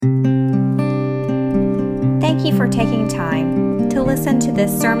Thank you for taking time to listen to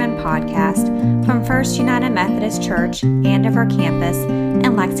this sermon podcast from First United Methodist Church, Andover campus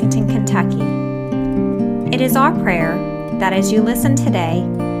in Lexington, Kentucky. It is our prayer that as you listen today,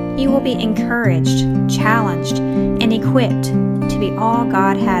 you will be encouraged, challenged, and equipped to be all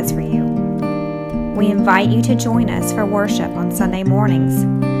God has for you. We invite you to join us for worship on Sunday mornings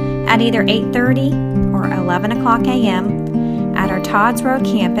at either 8:30 or 11 o'clock a.m. at our Todd's Road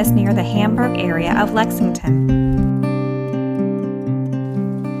campus near the Hamburg area of Lexington.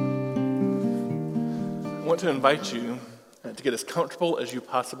 I want to invite you to get as comfortable as you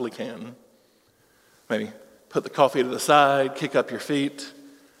possibly can. Maybe put the coffee to the side, kick up your feet.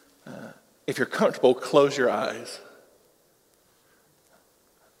 If you're comfortable, close your eyes.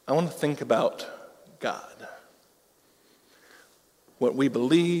 I want to think about God. What we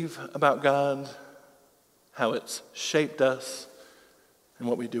believe about God, how it's shaped us, and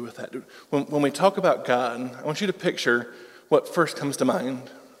what we do with that. When we talk about God, I want you to picture what first comes to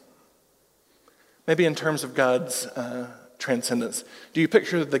mind. Maybe in terms of God's transcendence. Do you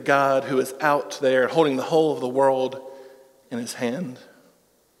picture the God who is out there holding the whole of the world in his hand?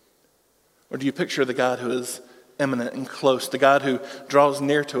 Or do you picture the God who is immanent and close, the God who draws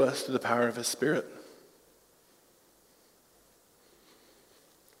near to us through the power of his Spirit?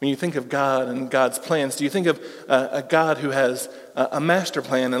 When you think of God and God's plans, do you think of a God who has a master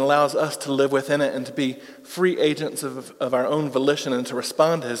plan and allows us to live within it and to be free agents of our own volition and to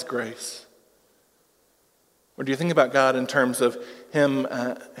respond to his grace? Or do you think about God in terms of him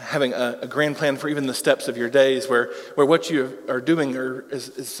having a grand plan for even the steps of your days where what you are doing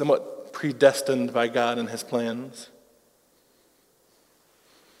is somewhat predestined by God and his plans?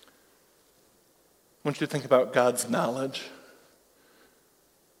 I want you to think about God's knowledge.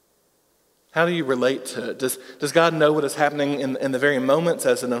 How do you relate to it? Does God know what is happening in the very moments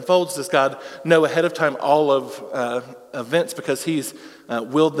as it unfolds? Does God know ahead of time all of events because he's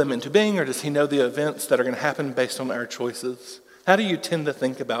willed them into being? Or does he know the events that are going to happen based on our choices? How do you tend to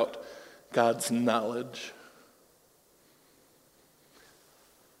think about God's knowledge?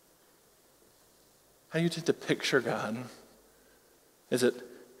 How do you tend to picture God? Is it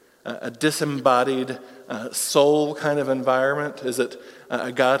a disembodied soul kind of environment? Is it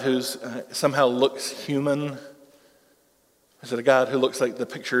a God who's somehow looks human? Is it a God who looks like the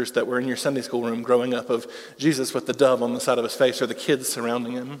pictures that were in your Sunday school room growing up of Jesus with the dove on the side of his face or the kids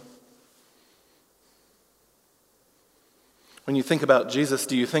surrounding him? When you think about Jesus,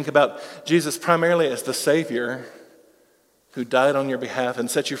 do you think about Jesus primarily as the Savior who died on your behalf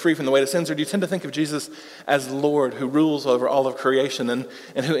and set you free from the weight of sins? Or do you tend to think of Jesus as Lord who rules over all of creation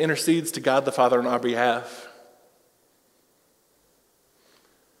and who intercedes to God the Father on our behalf?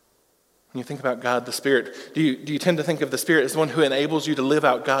 When you think about God the Spirit, do you tend to think of the Spirit as the one who enables you to live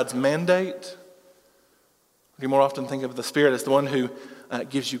out God's mandate? Or do you more often think of the Spirit as the one who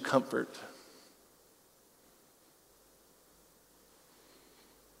gives you comfort?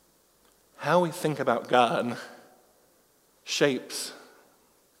 How we think about God shapes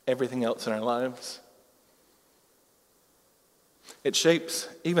everything else in our lives. It shapes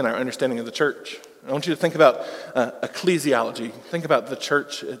even our understanding of the church. I want you to think about ecclesiology. Think about the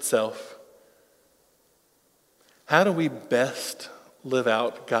church itself. How do we best live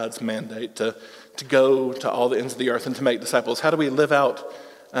out God's mandate to go to all the ends of the earth and to make disciples? How do we live out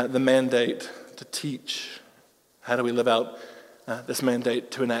the mandate to teach? How do we live out this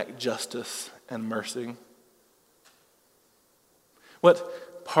mandate to enact justice and mercy?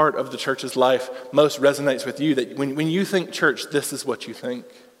 What part of the church's life most resonates with you that when you think church, this is what you think?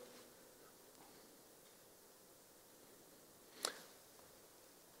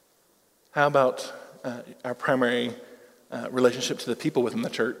 How about our primary relationship to the people within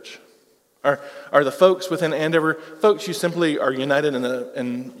the church? Are the folks within Andover folks you simply are united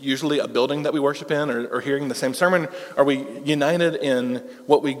in usually a building that we worship in or hearing the same sermon? Are we united in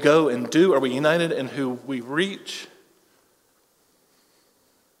what we go and do? Are we united in who we reach?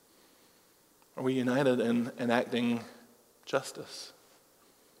 Are we united in enacting justice?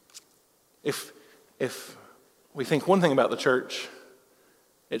 If we think one thing about the church,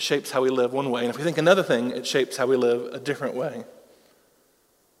 it shapes how we live one way. And if we think another thing, it shapes how we live a different way.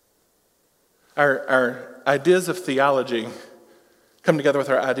 Our ideas of theology come together with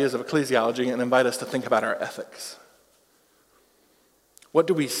our ideas of ecclesiology and invite us to think about our ethics. What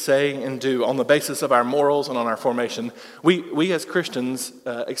do we say and do on the basis of our morals and on our formation? We as Christians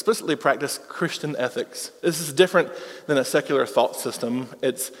explicitly practice Christian ethics. This is different than a secular thought system.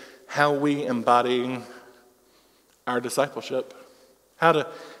 It's how we embody our discipleship. How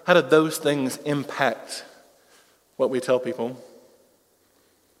do those things impact what we tell people?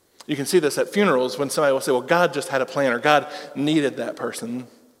 You can see this at funerals when somebody will say, well, God just had a plan, or God needed that person.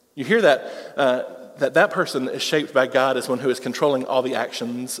 You hear that that person is shaped by God as one who is controlling all the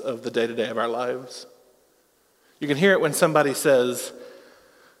actions of the day-to-day of our lives. You can hear it when somebody says,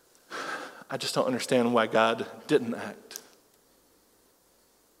 I just don't understand why God didn't act.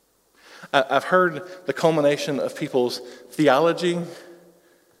 I've heard the culmination of people's theology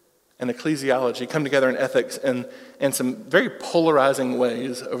and ecclesiology come together in ethics in some very polarizing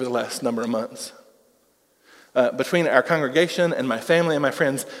ways over the last number of months. Between our congregation and my family and my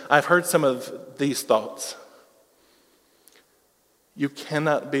friends, I've heard some of these thoughts. You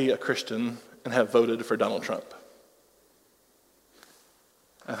cannot be a Christian and have voted for Donald Trump.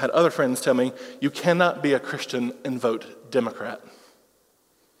 I've had other friends tell me, you cannot be a Christian and vote Democrat.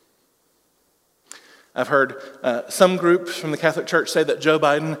 I've heard some groups from the Catholic Church say that Joe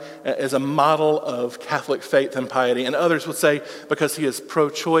Biden is a model of Catholic faith and piety, and others would say because he is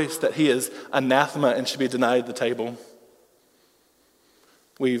pro-choice that he is anathema and should be denied the table.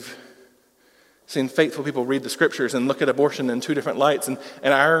 We've seen faithful people read the scriptures and look at abortion in two different lights, and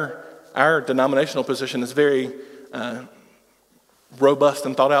our denominational position is very robust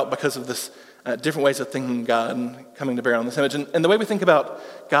and thought out because of this different ways of thinking God and coming to bear on this image. And the way we think about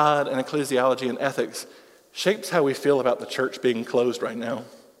God and ecclesiology and ethics shapes how we feel about the church being closed right now.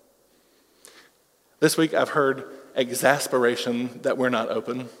 This week I've heard exasperation that we're not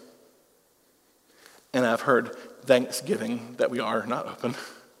open. And I've heard thanksgiving that we are not open.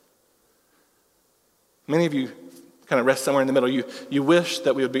 Many of you kind of rest somewhere in the middle. You wish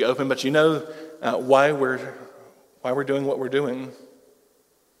that we would be open, but you know why we're doing what we're doing.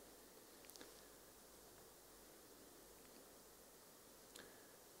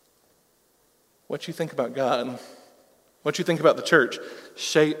 What you think about God, what you think about the church,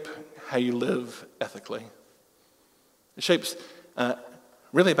 shape how you live ethically. It shapes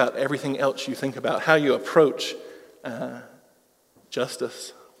really about everything else you think about, how you approach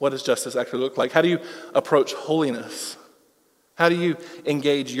justice. What does justice actually look like? How do you approach holiness? How do you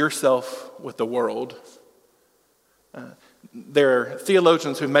engage yourself with the world? There are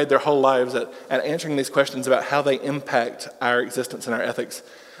theologians who've made their whole lives at answering these questions about how they impact our existence and our ethics.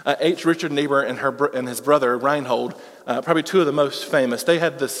 H. Richard Niebuhr and his brother Reinhold, probably two of the most famous, they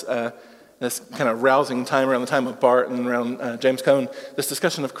had this kind of rousing time around the time of Barth and around James Cone, this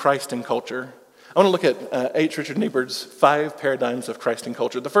discussion of Christ and culture. I want to look at H. Richard Niebuhr's 5 paradigms of Christ and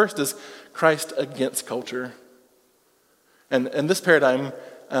culture. The first is Christ against culture. And this paradigm,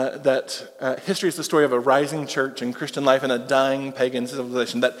 that history is the story of a rising church in Christian life and a dying pagan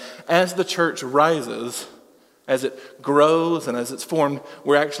civilization, that as the church rises, as it grows and as it's formed,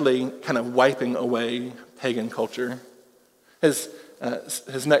 we're actually kind of wiping away pagan culture. His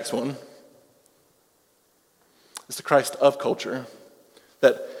next one is the Christ of culture,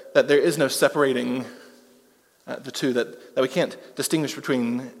 that there is no separating the two, that we can't distinguish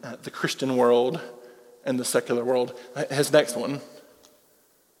between the Christian world and the secular world. His next one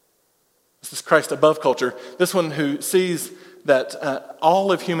is this Christ above culture, this one who sees that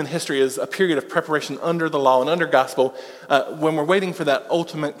all of human history is a period of preparation under the law and under gospel when we're waiting for that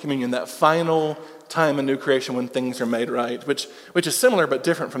ultimate communion, that final time in new creation when things are made right, which is similar but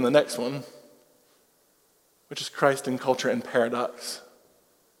different from the next one, which is Christ in culture and paradox.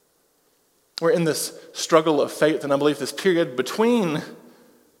 We're in this struggle of faith and unbelief, this period between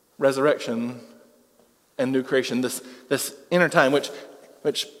resurrection and new creation, this inner time, which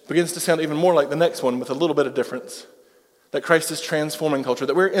begins to sound even more like the next one with a little bit of difference. That Christ is transforming culture,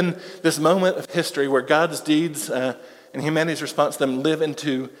 that we're in this moment of history where God's deeds and humanity's response to them live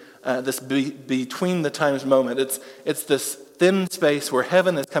into this between the times moment. It's this thin space where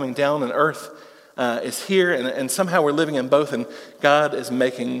heaven is coming down and earth is here, and somehow we're living in both, and God is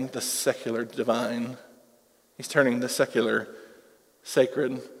making the secular divine. He's turning the secular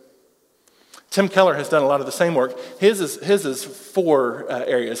sacred. Tim Keller has done a lot of the same work. His is 4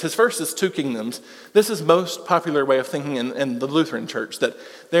 areas. His first is 2 kingdoms. This is most popular way of thinking in the Lutheran Church, that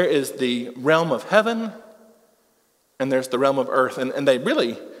there is the realm of heaven and there's the realm of earth, and they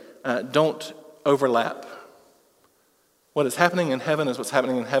really don't overlap. What is happening in heaven is what's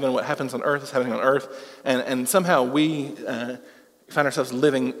happening in heaven. What happens on earth is happening on earth. And somehow we find ourselves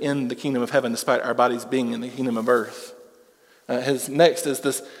living in the kingdom of heaven despite our bodies being in the kingdom of earth. His next is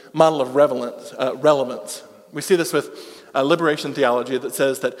this model of relevance. We see this with liberation theology that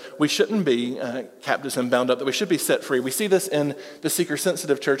says that we shouldn't be captives and bound up, that we should be set free. We see this in the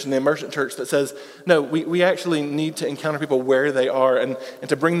seeker-sensitive church and the emergent church that says, no, we actually need to encounter people where they are and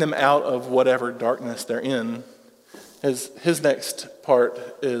to bring them out of whatever darkness they're in. His next part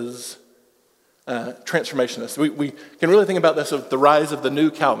is transformationists. We can really think about this of the rise of the new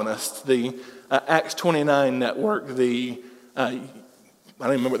Calvinists, the Acts 29 network, I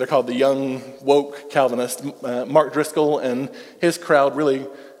don't even remember what they're called, the young woke Calvinists. Mark Driscoll and his crowd really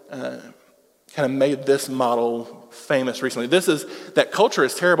kind of made this model famous recently. This is that culture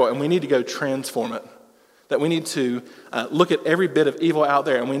is terrible and we need to go transform it. That we need to look at every bit of evil out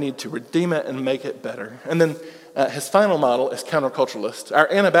there and we need to redeem it and make it better. And then his final model is counterculturalist.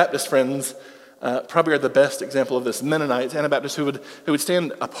 Our Anabaptist friends probably are the best example of this. Mennonites, Anabaptists who would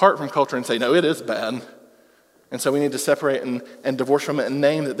stand apart from culture and say, no, it is bad. And so we need to separate and divorce from it and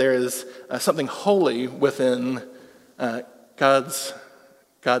name that there is something holy within God's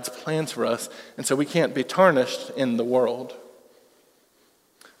plans for us. And so we can't be tarnished in the world.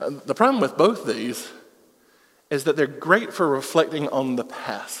 The problem with both these is that they're great for reflecting on the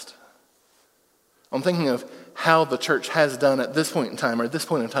past. I'm thinking of how the church has done at this point in time, or at this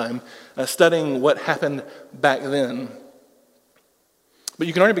point in time, studying what happened back then. But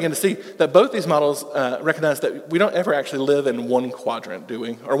you can already begin to see that both these models recognize that we don't ever actually live in one quadrant, do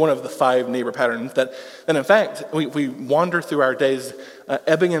we? Or one of the 5 Niebuhr patterns. That in fact, we wander through our days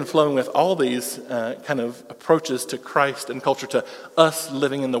ebbing and flowing with all these kind of approaches to Christ and culture, to us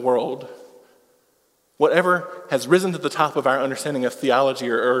living in the world. Whatever has risen to the top of our understanding of theology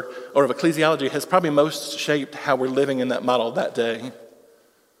or of ecclesiology has probably most shaped how we're living in that model that day.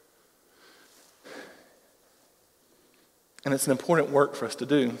 And it's an important work for us to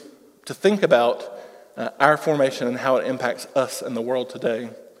do, to think about our formation and how it impacts us and the world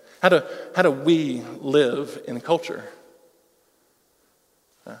today. How do we live in culture?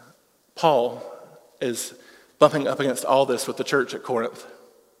 Paul is bumping up against all this with the church at Corinth.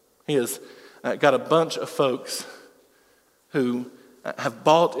 He has got a bunch of folks who have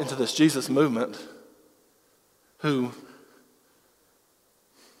bought into this Jesus movement, who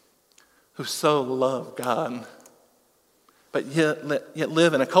so love God, but yet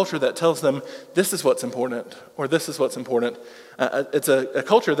live in a culture that tells them this is what's important, or this is what's important. It's a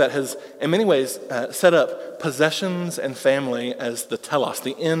culture that has, in many ways, set up possessions and family as the telos,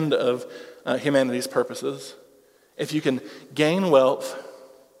 the end of humanity's purposes. If you can gain wealth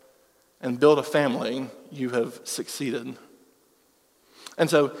and build a family, you have succeeded. And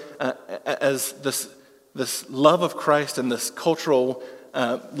so, as this love of Christ and this cultural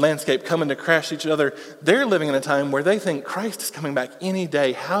landscape coming to crash each other, they're living in a time where they think Christ is coming back any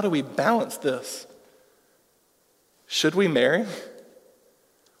day. How do we balance this? Should we marry?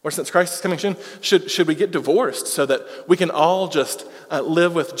 Or since Christ is coming soon, should we get divorced so that we can all just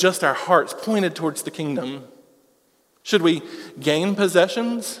live with just our hearts pointed towards the kingdom? Should we gain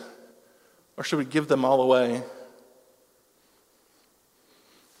possessions, or should we give them all away?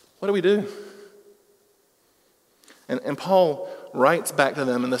 What do we do? And Paul writes back to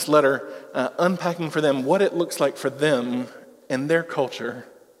them in this letter, unpacking for them what it looks like for them and their culture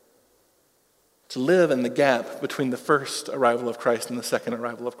to live in the gap between the first arrival of Christ and the second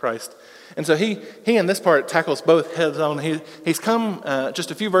arrival of Christ. And so he in this part tackles both heads on. He's come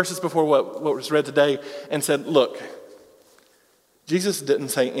just a few verses before what was read today and said, look, Jesus didn't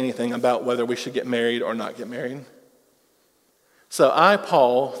say anything about whether we should get married or not get married. So I,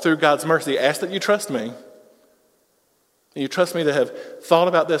 Paul, through God's mercy, ask that you trust me. You trust me to have thought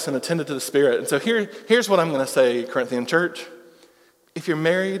about this and attended to the Spirit. And so here's what I'm going to say, Corinthian church. If you're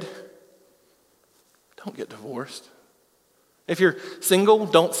married, don't get divorced. If you're single,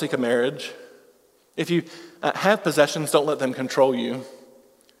 don't seek a marriage. If you have possessions, don't let them control you.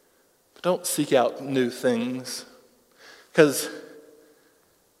 But don't seek out new things. Because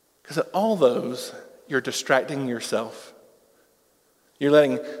at all those, you're distracting yourself. You're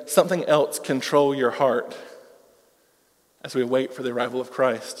letting something else control your heart as we wait for the arrival of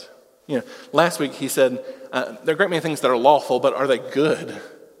Christ. Last week he said, there are a great many things that are lawful, but are they good?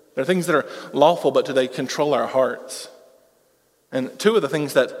 There are things that are lawful, but do they control our hearts? And 2 of the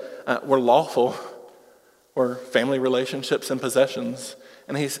things that were lawful were family relationships and possessions.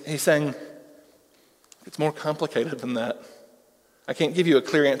 And he's saying, it's more complicated than that. I can't give you a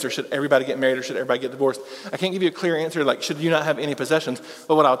clear answer, should everybody get married or should everybody get divorced? I can't give you a clear answer, like, should you not have any possessions?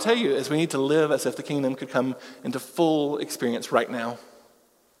 But what I'll tell you is we need to live as if the kingdom could come into full experience right now.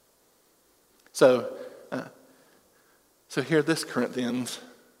 So hear this, Corinthians.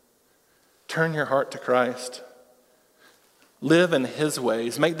 Turn your heart to Christ. Live in his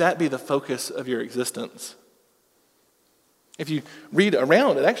ways. Make that be the focus of your existence. If you read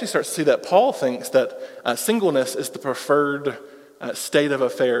around, it actually starts to see that Paul thinks that singleness is the preferred state of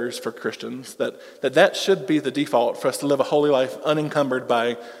affairs for Christians, that should be the default for us to live a holy life unencumbered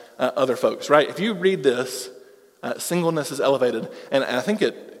by other folks, right? If you read this, singleness is elevated, and I think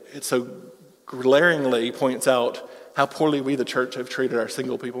it's so glaringly points out how poorly we, the church, have treated our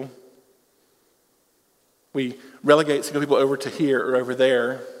single people. We relegate single people over to here or over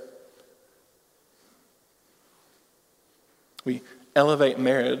there. We elevate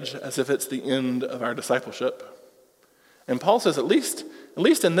marriage as if it's the end of our discipleship. And Paul says, at least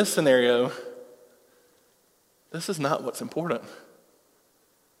in this scenario, this is not what's important.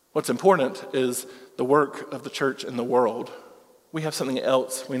 What's important is the work of the church in the world. We have something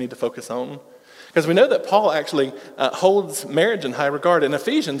else we need to focus on. Because we know that Paul actually holds marriage in high regard. In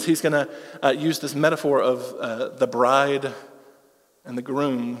Ephesians, he's going to use this metaphor of the bride and the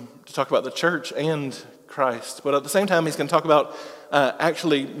groom to talk about the church and Christ. But at the same time, he's going to talk about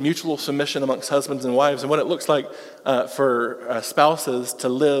actually mutual submission amongst husbands and wives and what it looks like for spouses to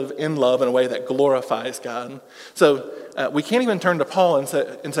live in love in a way that glorifies God. So we can't even turn to Paul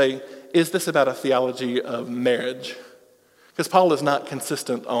and say, is this about a theology of marriage? Because Paul is not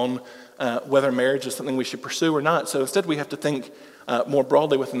consistent on whether marriage is something we should pursue or not. So instead we have to think more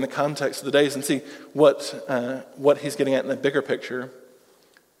broadly within the context of the days and see what he's getting at in the bigger picture.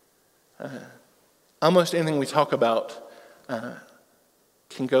 Almost anything we talk about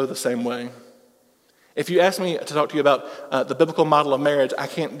can go the same way. If you ask me to talk to you about the biblical model of marriage, I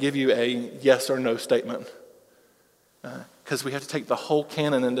can't give you a yes or no statement because we have to take the whole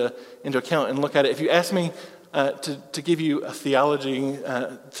canon into account and look at it. If you ask me to give you a theology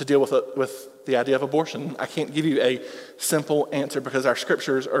to deal with the idea of abortion, I can't give you a simple answer because our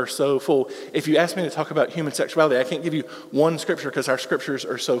scriptures are so full. If you ask me to talk about human sexuality, I can't give you one scripture because our scriptures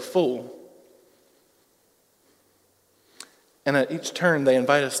are so full. And at each turn, they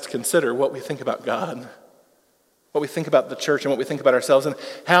invite us to consider what we think about God, what we think about the church, and what we think about ourselves, and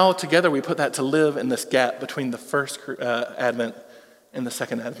how together we put that to live in this gap between the first Advent and the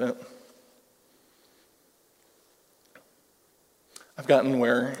second Advent. I've gotten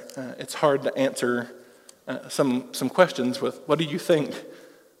where it's hard to answer some questions with, what do you think?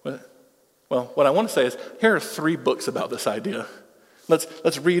 Well, what I want to say is, here are 3 books about this idea.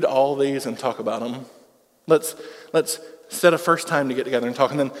 Let's read all these and talk about them. Let's set a first time to get together and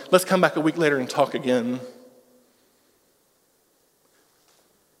talk, and then let's come back a week later and talk again.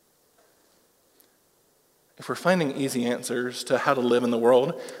 If we're finding easy answers to how to live in the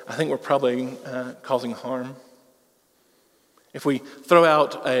world, I think we're probably causing harm. If we throw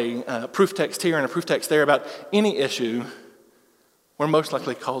out a proof text here and a proof text there about any issue, we're most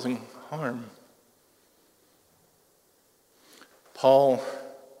likely causing harm. Paul,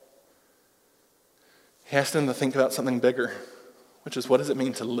 he asked them to think about something bigger, which is, what does it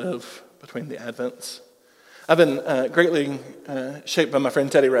mean to live between the Advents? I've been greatly shaped by my friend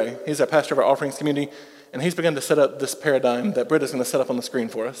Teddy Ray. He's our pastor of our offerings community, and he's begun to set up this paradigm that Britt is going to set up on the screen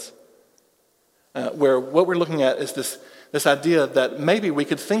for us, where what we're looking at is this idea that maybe we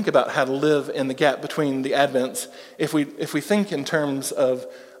could think about how to live in the gap between the Advents if we think in terms of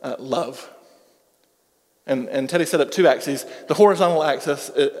love. And Teddy set up 2 axes. The horizontal axis.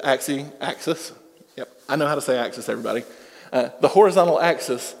 Yep, I know how to say axis, everybody. The horizontal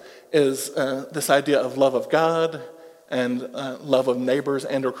axis is this idea of love of God and love of neighbors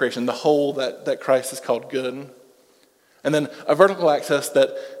and or creation, the whole that Christ has called good. And then a vertical axis that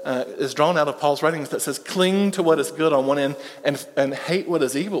is drawn out of Paul's writings that says, cling to what is good on one end and hate what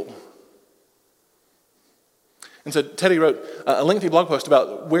is evil. And so Teddy wrote a lengthy blog post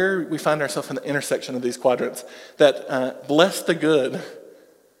about where we find ourselves in the intersection of these quadrants, that bless the good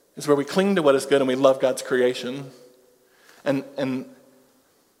is where we cling to what is good and we love God's creation. And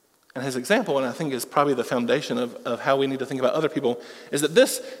his example, and I think is probably the foundation of how we need to think about other people, is that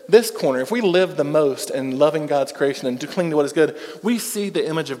this corner, if we live the most in loving God's creation and to cling to what is good, we see the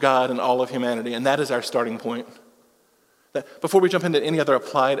image of God in all of humanity, and that is our starting point. That before we jump into any other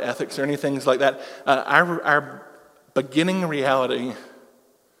applied ethics or anything like that, our beginning reality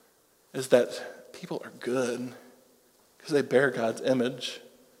is that people are good because they bear God's image.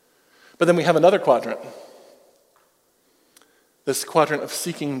 But then we have another quadrant. This quadrant of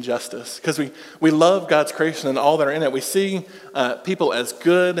seeking justice, because we love God's creation and all that are in it. We see people as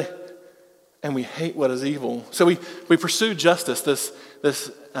good, and we hate what is evil. So we pursue justice,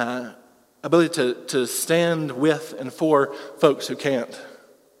 this ability to stand with and for folks who can't,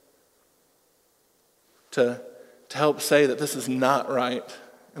 to help say that this is not right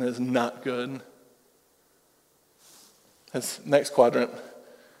and it is not good. This next quadrant.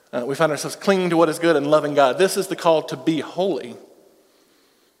 We find ourselves clinging to what is good and loving God. This is the call to be holy.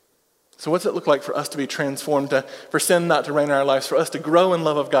 So what's it look like for us to be transformed, for sin not to reign in our lives, for us to grow in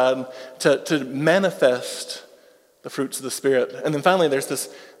love of God, to manifest the fruits of the Spirit? And then finally, there's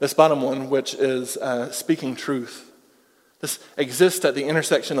this bottom one, which is speaking truth This exists at the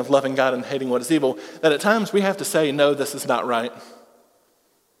intersection of loving God and hating what is evil, that at times we have to say, no, this is not right.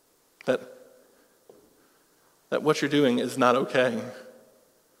 That what you're doing is not okay.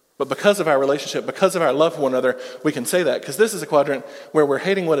 But because of our relationship, because of our love for one another, we can say that, because this is a quadrant where we're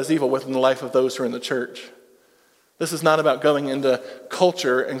hating what is evil within the life of those who are in the church. This is not about going into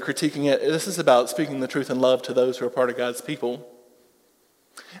culture and critiquing it. This is about speaking the truth in love to those who are part of God's people.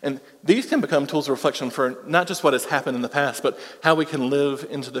 And these can become tools of reflection for not just what has happened in the past, but how we can live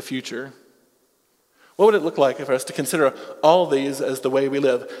into the future. What would it look like for us to consider all these as the way we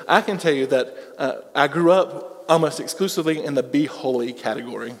live? I can tell you that I grew up almost exclusively in the be holy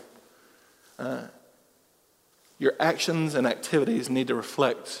category. Your actions and activities need to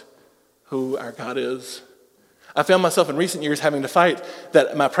reflect who our God is. I found myself in recent years having to fight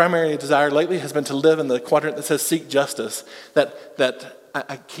that my primary desire lately has been to live in the quadrant that says seek justice. That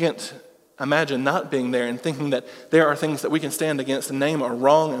I can't imagine not being there and thinking that there are things that we can stand against and name are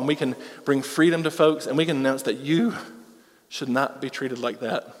wrong, and we can bring freedom to folks, and we can announce that you should not be treated like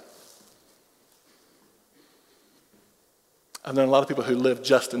that. I've known a lot of people who live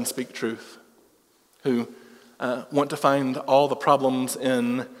just and speak truth, who want to find all the problems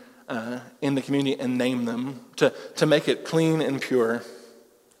in the community and name them, to make it clean and pure.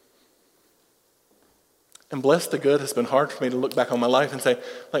 And bless the good has been hard for me to look back on my life and say,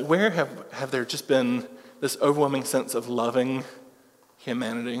 like, where have there just been this overwhelming sense of loving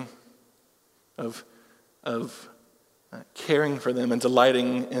humanity, of caring for them and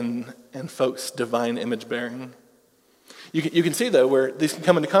delighting in folks' divine image bearing. You can see, though, where these can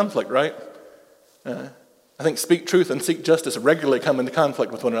come into conflict, right? I think speak truth and seek justice regularly come into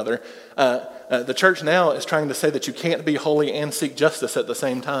conflict with one another. The church now is trying to say that you can't be holy and seek justice at the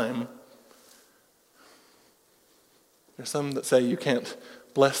same time. There's some that say you can't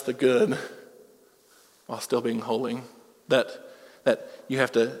bless the good while still being holy. That you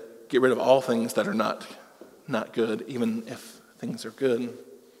have to get rid of all things that are not good, even if things are good.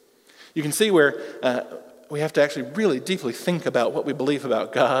 You can see where we have to actually really deeply think about what we believe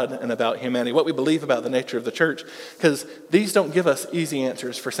about God and about humanity, what we believe about the nature of the church, because these don't give us easy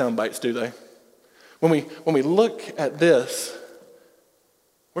answers for sound bites, do they? When we look at this,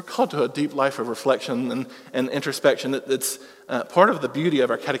 we're called to a deep life of reflection and introspection. It's part of the beauty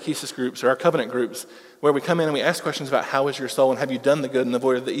of our catechesis groups or our covenant groups, where we come in and we ask questions about how is your soul and have you done the good and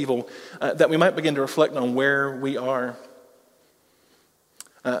avoided the evil, that we might begin to reflect on where we are.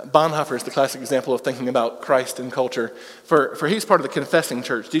 Bonhoeffer is the classic example of thinking about Christ in culture. For he's part of the confessing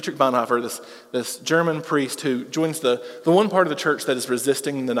church. Dietrich Bonhoeffer, this German priest who joins the one part of the church that is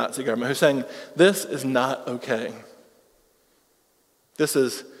resisting the Nazi government, who's saying, this is not okay. This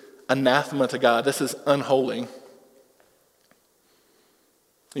is anathema to God. This is unholy.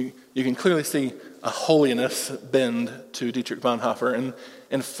 You can clearly see a holiness bend to Dietrich Bonhoeffer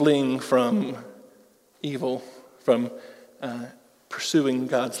and fleeing from evil, from pursuing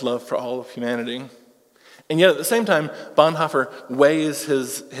God's love for all of humanity. And yet at the same time, Bonhoeffer weighs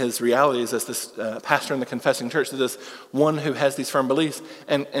his realities as this pastor in the confessing church, as this one who has these firm beliefs,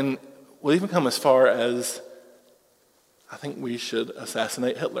 and will even come as far as, I think we should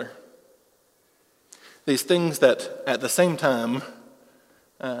assassinate Hitler. These things that at the same time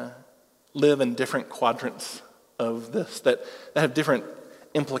live in different quadrants of this, that have different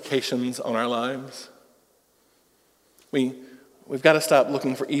implications on our lives. We've got to stop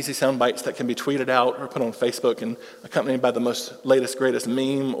looking for easy sound bites that can be tweeted out or put on Facebook and accompanied by the most latest, greatest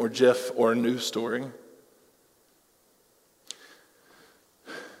meme or GIF or news story.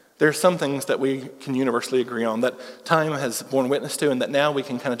 There are some things that we can universally agree on, that time has borne witness to, and that now we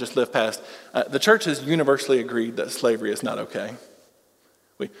can kind of just live past. The church has universally agreed that slavery is not okay.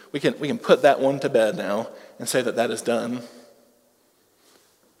 We can put that one to bed now and say that is done.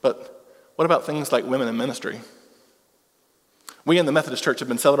 But what about things like women in ministry? We in the Methodist Church have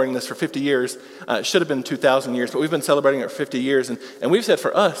been celebrating this for 50 years. It should have been 2,000 years, but we've been celebrating it for 50 years, and we've said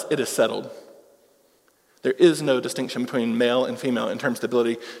for us, it is settled. There is no distinction between male and female in terms of the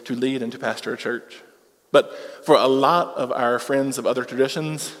ability to lead and to pastor a church. But for a lot of our friends of other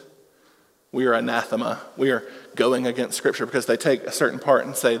traditions, we are anathema. We are going against Scripture because they take a certain part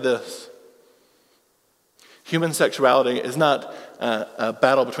and say this. Human sexuality is not a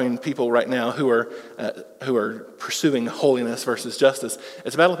battle between people right now who are pursuing holiness versus justice.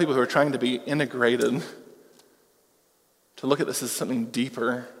 It's a battle of people who are trying to be integrated, to look at this as something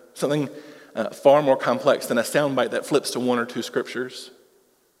deeper, something far more complex than a soundbite that flips to one or two scriptures.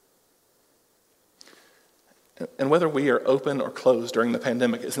 And whether we are open or closed during the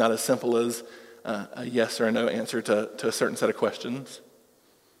pandemic is not as simple as a yes or a no answer to a certain set of questions.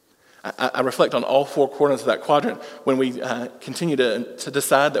 I reflect on all four corners of that quadrant when we continue to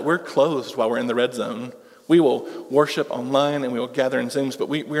decide that we're closed while we're in the red zone. We will worship online and we will gather in Zooms, but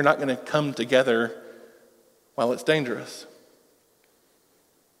we're not going to come together while it's dangerous.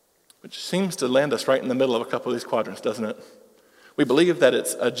 Which seems to land us right in the middle of a couple of these quadrants, doesn't it? We believe that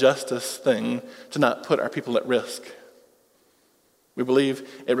it's a justice thing to not put our people at risk. We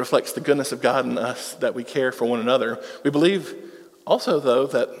believe it reflects the goodness of God in us that we care for one another. We believe also, though,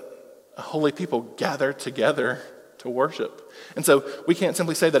 that a holy people gather together to worship. And so we can't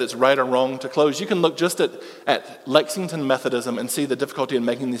simply say that it's right or wrong to close. You can look just at Lexington Methodism and see the difficulty in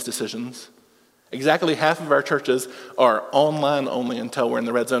making these decisions. Exactly half of our churches are online only until we're in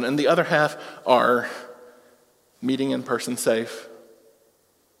the red zone, and the other half are meeting in person safe.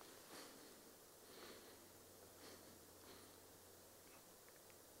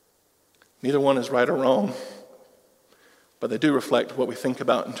 Neither one is right or wrong, but they do reflect what we think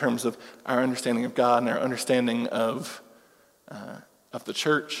about in terms of our understanding of God and our understanding of the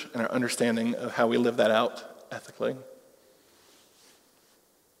church and our understanding of how we live that out ethically.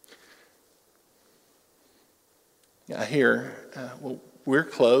 I hear, well, we're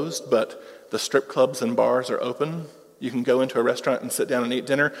closed, but the strip clubs and bars are open. You can go into a restaurant and sit down and eat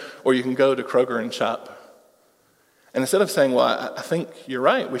dinner, or you can go to Kroger and shop. And instead of saying, well, I think you're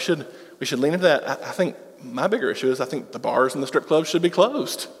right, we should lean into that, I think my bigger issue is I think the bars and the strip clubs should be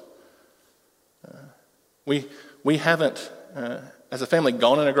closed. We haven't, as a family,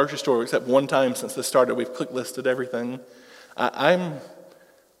 gone in a grocery store except one time since this started. We've click listed everything. I'm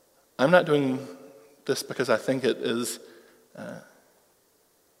not doing this because I think it is the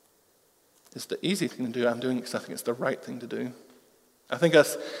easy thing to do. I'm doing it because I think it's the right thing to do. I think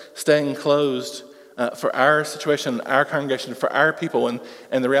us staying closed for our situation, our congregation, for our people,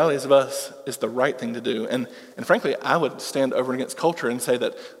 and the realities of us is the right thing to do. And frankly, I would stand over against culture and say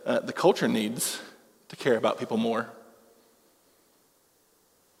that the culture needs to care about people more.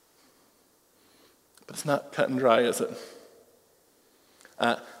 But it's not cut and dry, is it?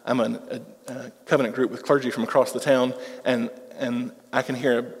 I'm a covenant group with clergy from across the town, and I can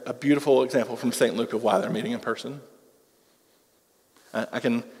hear a beautiful example from St. Luke of why they're meeting in person. I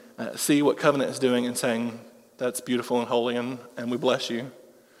can see what covenant is doing and saying, that's beautiful and holy, and we bless you.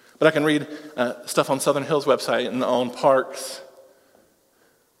 But I can read stuff on Southern Hills website and on parks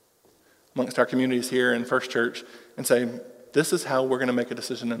amongst our communities here in First Church and say, this is how we're going to make a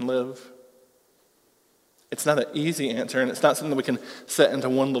decision and live. It's not an easy answer, and it's not something we can set into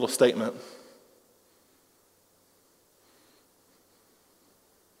one little statement.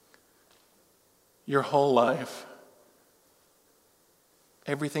 Your whole life,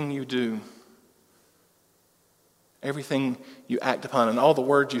 everything you do, everything you act upon, and all the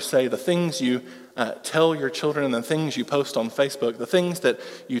words you say, the things you tell your children, and the things you post on Facebook, the things that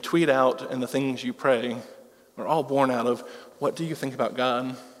you tweet out, and the things you pray, are all born out of what do you think about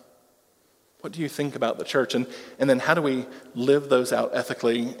God? What do you think about the church? And then how do we live those out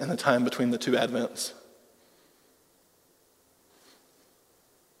ethically in the time between the two Advents?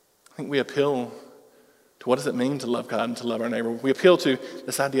 I think we appeal to what does it mean to love God and to love our neighbor. We appeal to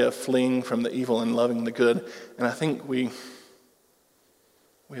this idea of fleeing from the evil and loving the good. And I think we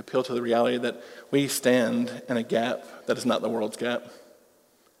appeal to the reality that we stand in a gap that is not the world's gap.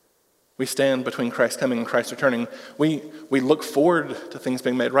 We stand between Christ's coming and Christ's returning. We look forward to things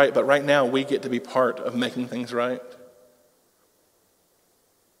being made right, but right now we get to be part of making things right.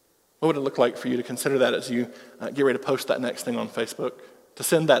 What would it look like for you to consider that as you get ready to post that next thing on Facebook, to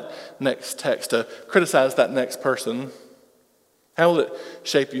send that next text, to criticize that next person? How will it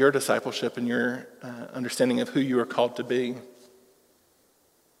shape your discipleship and your understanding of who you are called to be?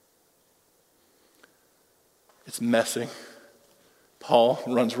 It's messy. Paul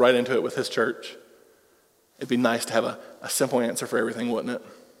runs right into it with his church. It'd be nice to have a simple answer for everything, wouldn't it?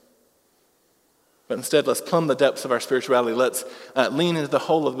 But instead, let's plumb the depths of our spirituality. Let's lean into the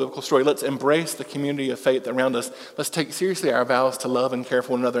whole of the biblical story. Let's embrace the community of faith around us. Let's take seriously our vows to love and care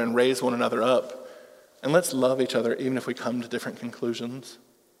for one another and raise one another up. And let's love each other even if we come to different conclusions.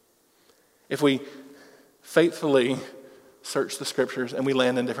 If we faithfully search the scriptures and we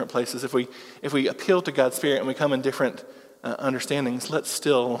land in different places, if we appeal to God's Spirit and we come in different understandings, let's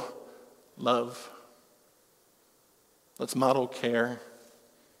still love. Let's model care.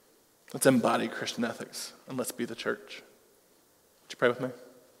 Let's embody Christian ethics, and let's be the church. Would you pray with me?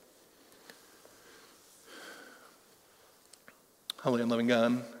 Holy and loving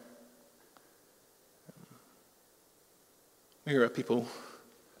God, we are a people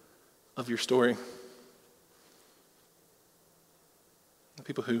of your story. The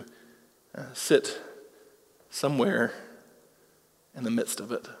people who sit somewhere in the midst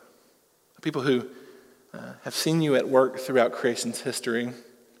of it. People who have seen you at work throughout creation's history,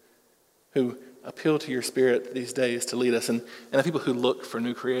 who appeal to your Spirit these days to lead us, and the people who look for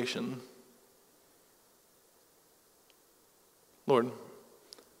new creation. Lord,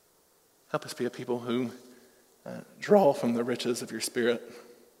 help us be a people who draw from the riches of your Spirit,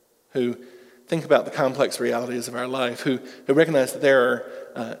 who think about the complex realities of our life, who recognize that there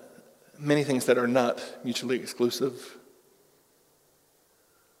are many things that are not mutually exclusive.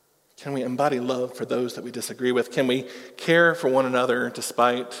 Can we embody love for those that we disagree with? Can we care for one another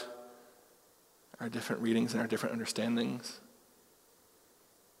despite our different readings and our different understandings?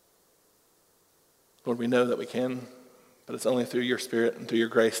 Lord, we know that we can, but it's only through your Spirit and through your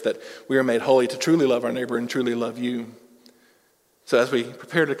grace that we are made holy to truly love our neighbor and truly love you. So as we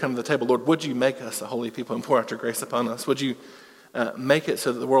prepare to come to the table, Lord, would you make us a holy people and pour out your grace upon us? Would you make it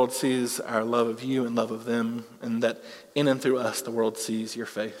so that the world sees our love of you and love of them, and that in and through us the world sees your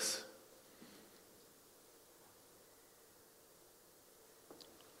face?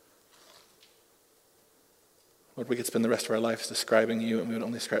 Lord, we could spend the rest of our lives describing you and we would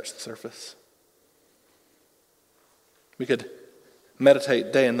only scratch the surface. We could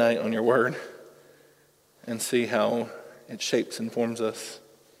meditate day and night on your word and see how it shapes and forms us.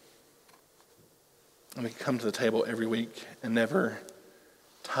 And we can come to the table every week and never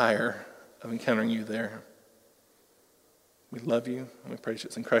tire of encountering you there. We love you and we praise you.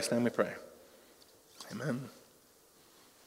 It's in Christ's name we pray. Amen.